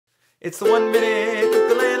It's the 1 minute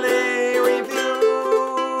ukulele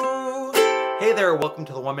review. Hey there, welcome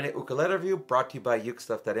to the 1 minute ukulele review brought to you by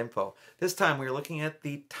ukestuff.info. This time we are looking at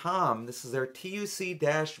the Tom. This is their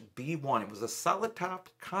TUC-B1. It was a solid top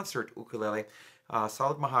concert ukulele,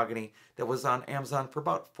 solid mahogany, that was on Amazon for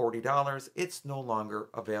about $40. It's no longer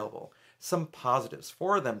available. Some positives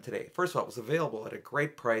for them today. First of all, it was available at a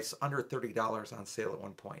great price, under $30 on sale at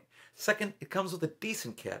one point. Second, it comes with a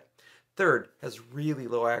decent kit. Third, has really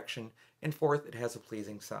low action. And fourth, it has a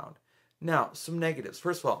pleasing sound. Now, some negatives.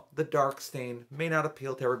 First of all, the dark stain may not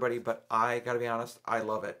appeal to everybody, but I gotta be honest, I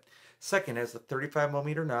love it. Second, it has a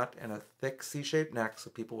 35mm nut and a thick C-shaped neck, so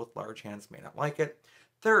people with large hands may not like it.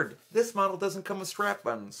 Third, this model doesn't come with strap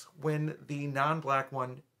buttons, when the non-black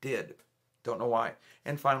one did. Don't know why.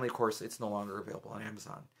 And finally, of course, it's no longer available on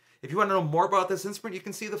Amazon. If you want to know more about this instrument, you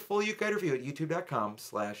can see the full uke review at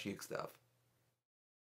youtube.com/ukestuff.